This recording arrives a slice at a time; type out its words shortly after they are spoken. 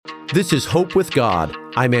This is Hope with God.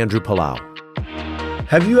 I'm Andrew Palau.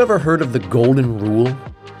 Have you ever heard of the Golden Rule?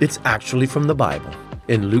 It's actually from the Bible.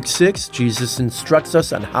 In Luke 6, Jesus instructs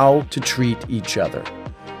us on how to treat each other.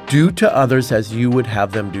 Do to others as you would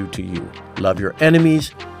have them do to you. Love your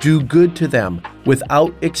enemies, do good to them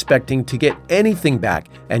without expecting to get anything back,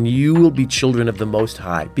 and you will be children of the Most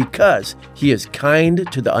High, because He is kind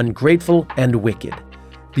to the ungrateful and wicked.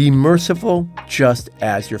 Be merciful just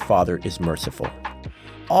as your Father is merciful.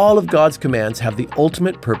 All of God's commands have the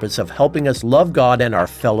ultimate purpose of helping us love God and our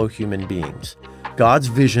fellow human beings. God's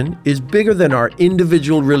vision is bigger than our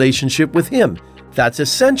individual relationship with Him. That's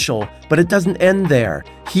essential, but it doesn't end there.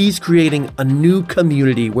 He's creating a new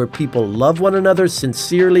community where people love one another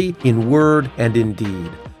sincerely in word and in deed,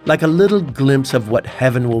 like a little glimpse of what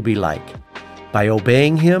heaven will be like. By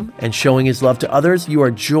obeying Him and showing His love to others, you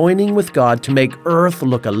are joining with God to make earth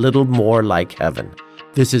look a little more like heaven.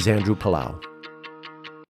 This is Andrew Palau.